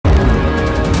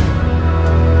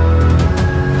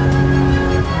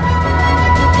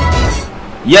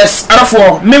Yes,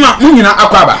 therefore, mema munyina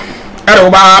akwaba. Ere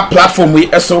oba platform we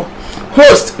eso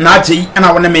host na agi and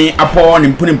I want me upon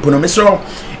impuno misro.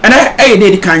 And I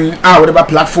did can our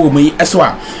platform we eso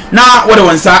a. Now what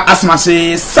one sa asma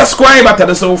say subscribe at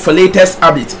the for latest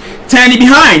update. Turn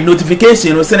behind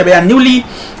notification or send a newly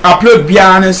upload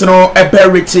beyond so a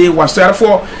berry was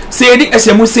therefore say the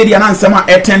SMU say the answer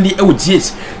attend the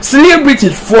OGs celebrity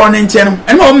foreign channel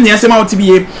and home near some out to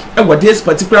be a this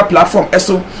particular platform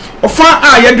eso of far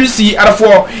I do see at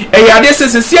for a this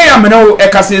is a say I'm no a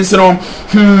cassin so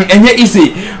and yet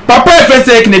easy Papa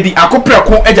FSA Kennedy akopra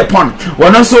ko e Japan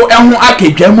one also ehun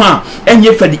akedwam and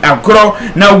ye for the agro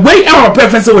now way our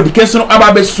preference with the case no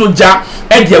ababe soja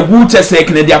e dia gu chese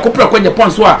Kennedy akopra ko Japan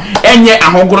so a enye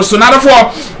ahogoro so na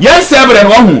for yes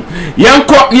several one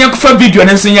yanko nyanko video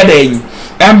na nsinya den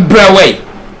embrewe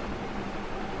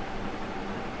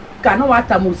kana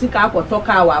wata musika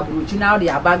akotoka wa abruchi na the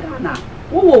abaga na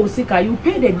wo usika you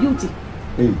pay the duty.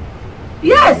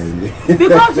 Yes,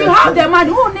 because you have the money.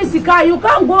 Who needs the car? You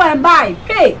can't go and buy.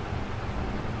 Hey,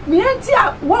 me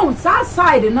entia one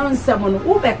side non-seven.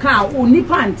 Who be car? Who ni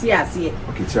panty as ye?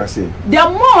 Okay, Chelsea. The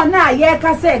more na ye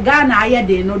ka say Ghana ye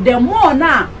de no. The more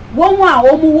na one wa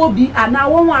omu wobi and na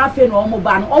one wa afe no omu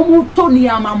ban omu Tony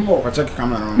amamo. Check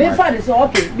camera. Me father say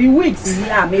okay. Be weeks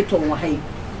here me to one hey.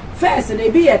 First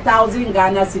they be 1,000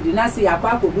 Ghana cedi. Na say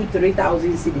akwa ko do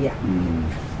 3,000 cedi.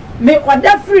 Me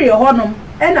order free honum.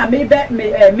 And I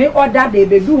may order they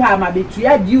be do her my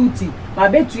betuya duty, my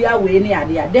betuya way near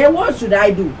there. Then what should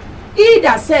I do?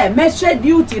 Either say measure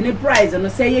duty in the price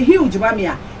and say a huge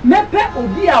mamia. Mepe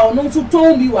obia or no to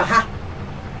told me waha.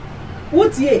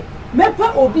 What ye?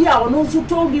 Mepe obia or no to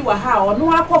told me waha or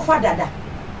no aqua fadada.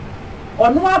 Or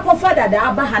no aqua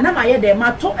fadada bahana my de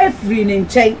mato a free in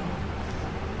chain.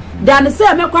 Then say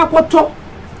mekwa koto.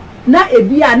 Na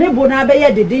ebia ne bona be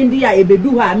ye de dindia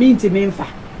ebedu ha minti memfa.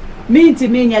 Minti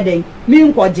menya den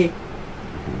min kwaje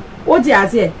what you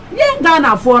say yen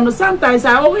Ghana for no sometimes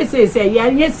I always say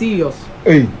you serious.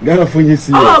 Hey, Ghana for you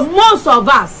serious. Oh, most of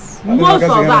us no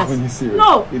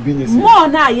more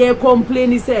na ye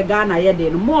complain say Ghana ye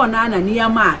den more na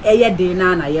niyama eye den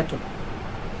na yeto.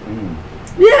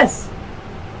 Yes,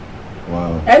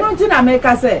 wow. And until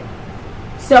America say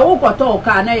wo koto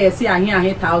car na ye say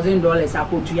 $100,000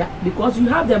 akotua because you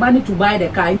have the money to buy the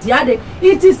car.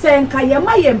 It is saying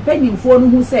kayema ye mpanyimfo no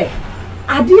hu say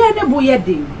ade ne boye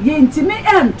den ye ntime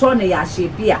ento ne ya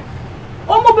shepia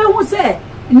omo be hu say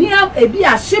niam ebi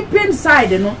a shipping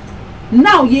side no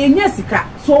now ye nya sika.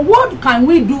 So what can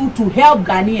we do to help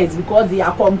Ghanaians because they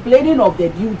are complaining of the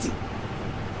duty?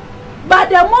 But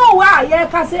the more wa ye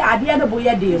ka say ade ne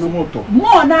boye den no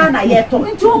more na ye to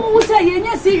nti omo hu say ye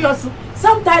nya serious.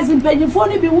 Sometimes in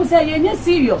Pennyphone be who say you're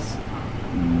serious.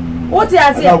 What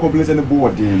I say? Complain the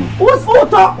board. Who's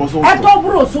photo? At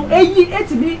all, so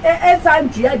a time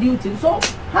to your duty. So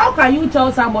how can you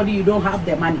tell somebody you don't have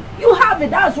the money? You have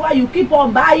it. That's why you keep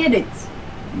on buying it.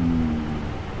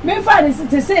 Me find it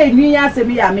to say me as a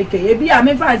me make a be a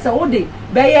me find say oh dey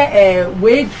be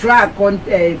weight track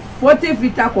 40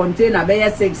 feet container be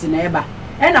 6 in eba.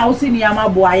 And I see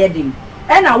niyama boy ding.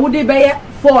 And I would be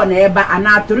 4 neighbor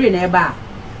and 3 neighbor.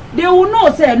 They will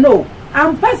know say no.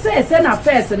 I'm passing send a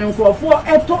first and for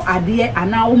eto adie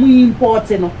and now we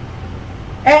importing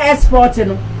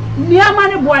exporting. Near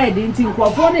money boy didn't think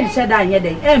for foreign shed and yet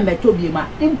they to be ma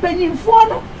impending for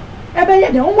no.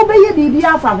 Ebe the only baby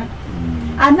afam.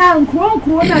 And now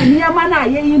crona near mana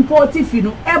ye import if you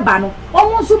know ebano.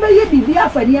 Almost be be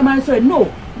after near man so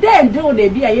no. Then do they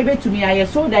be able to me I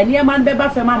saw that near man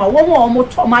beba for mama one more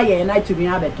to my and I to be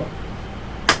better.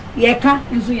 Ye can't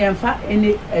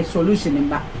any solution in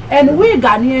that. And we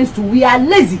Ghanaians too, we are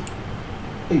lazy.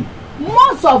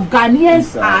 Most of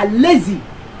Ghanaians are lazy.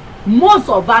 Most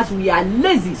of us we are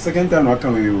lazy. Second time I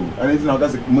come with you. I think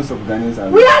that's most of Ghanaians are.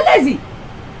 We are lazy.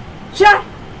 Cha,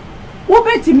 wo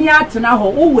beti mi atena ho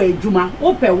wo we adwuma,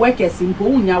 wo pe workers impo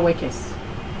unya workers.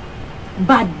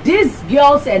 But these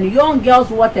girls and young girls,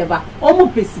 whatever,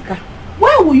 omo pesika.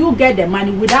 Where will you get the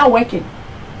money without working?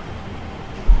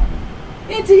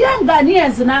 It's young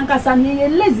Ghanaians and Ankasa ye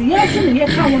lazy. Yes, ye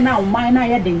come now, mine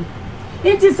I adding.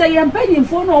 It is a young penny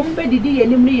for no bedidi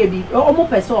and nimri omo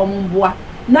peso omboa.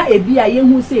 Na ebi a ye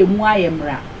who say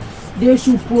muayemra. They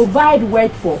should provide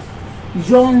work for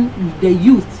the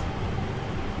youth.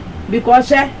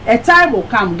 Because a time will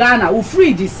come, Ghana will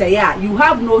fridge say yeah, you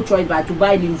have no choice but to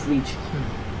buy new fridge.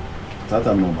 That's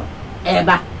a number.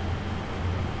 Eba.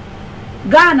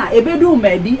 Ghana ebedu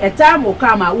maybe a time will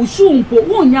come out ushumpo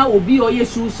unya obi oye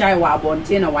shoe shine wa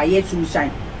bonte na wa ye shoe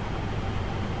shine.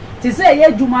 Ti say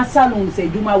ye juma salon say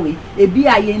juma we ebi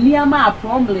aye niama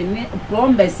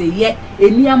plumbers ye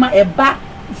niama eba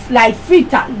like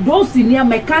fitter those senior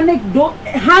mechanic do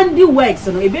handiworks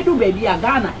no ebedu baby a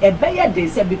Ghana ebeye they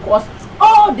say because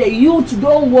all the youth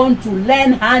don't want to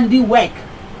learn handiwork.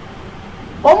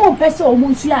 Omo pese omo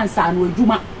nsu ansa no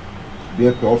adwuma.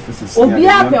 Be per offices. Obi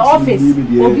a per office.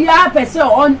 Obi a pese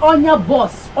on your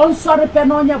boss. On sorry pe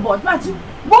no on your boss. But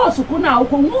boss ku na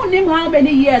ko hu nim how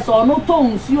many years or no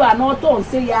tons you are not ton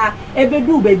say ya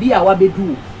ebedu baby a wa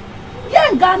bedu.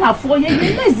 Ye Ghana for ye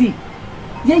lazy.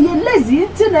 Ye lazy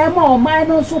nti na ma o man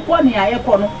no so ko ne aye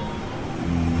ko no.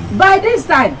 By this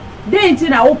time they nti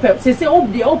na open say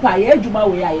obi opa ye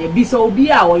adwuma we aye bi so obi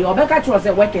a wo ye obeka tro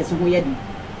say workers hu ye di.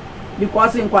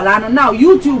 Because in Kwalano now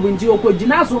YouTube nti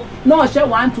okojina so no she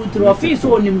 1 2 3 office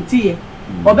onimtie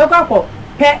obekwa ko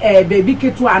pe baby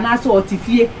ketu anase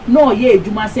otifie no ye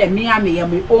edwuma se me ye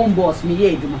my own boss me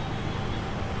ye edwuma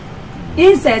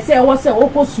insese wo se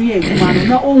okosua edwuma no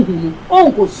na ohunu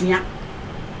onkosua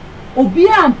obi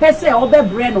ampese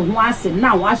obebre no ho ase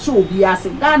na wa hye obi ase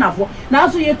Ghana fo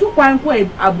na so ye tu kwan ko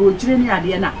abrochire ni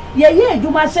ade na ye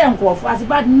edwuma se nkrofo ase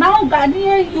but now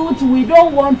Ghanaian youth we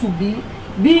don't want to be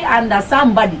under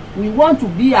somebody. We want to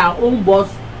be our own boss.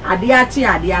 Adiachi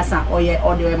adiasa or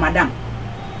your madam.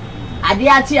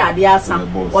 Adiachi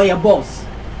adiasa or your boss.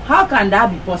 How can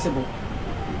that be possible?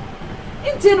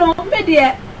 Intino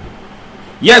media.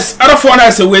 Yes, other phone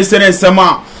as a wasted in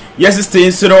summer. Yes, stay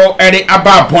so at the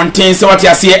about pontain, so what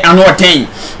you see and what thing.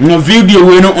 No video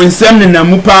we know on some in the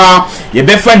mupa. You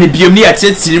be find the beauty at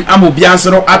it,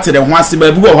 Amubiansoro at the once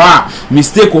babu ha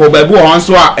mistake or babu on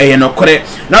so a no correct.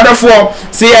 Now therefore,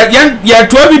 say ya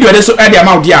 12 video so at the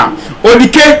amount ya.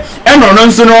 Odike and on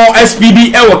no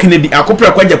SPD Kennedy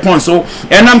akopra kwa Japan so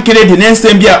enam Kennedy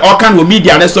nensem bia all kind of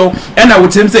media so and I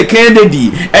would say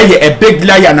Kennedy a big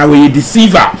liar na we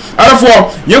deceiver.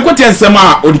 Therefore, you could tell some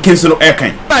Odike so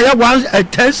ekan. I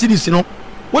want 10 cities, you know.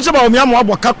 What's about me? I'm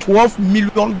about $12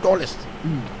 million.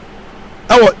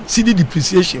 Our CD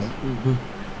depreciation.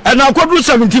 And now could do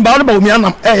 17 about me and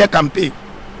I'm campaign.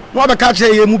 What the catch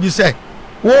a movie say?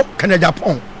 Oh, Canada,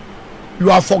 Japan.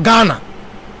 You are for Ghana.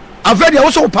 I've read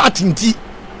also part in tea.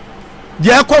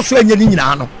 The air cost when you're in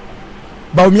Nano.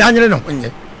 But me, I don't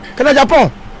know. Canada,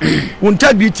 Japan. Won't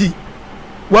tell BT.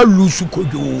 Well, lose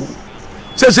could you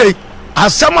say,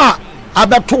 as summer.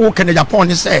 Abeto Canada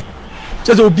Japan say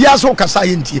says obia so kasa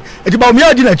yenti eti ba me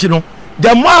adi na chi no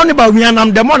the more ne ba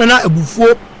wianam the more na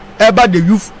abufuo eba the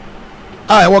youth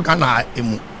I work na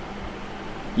emu.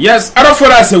 Yes, other for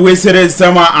us we say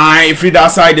summer I free that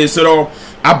side so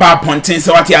about pontin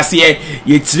so what you see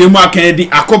ye tiremu Kennedy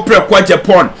akopre kwa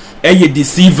Japan eye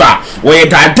deceiver we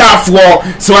dada for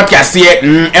so what you see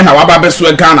and our baba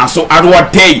so Ghana so at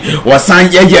what day was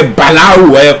san ye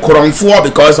balawo we Kronfo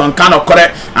because on kind of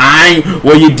correct I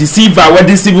we deceiver we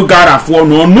deceive Ghana for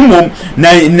no numum na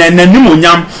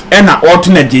nimonyam and na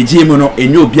alternate jeje mu no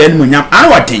enyo bia nimonyam an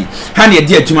what thing han ye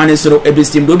di adwuma ne so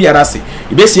ebestim do biara se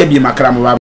ebesi abi makra mo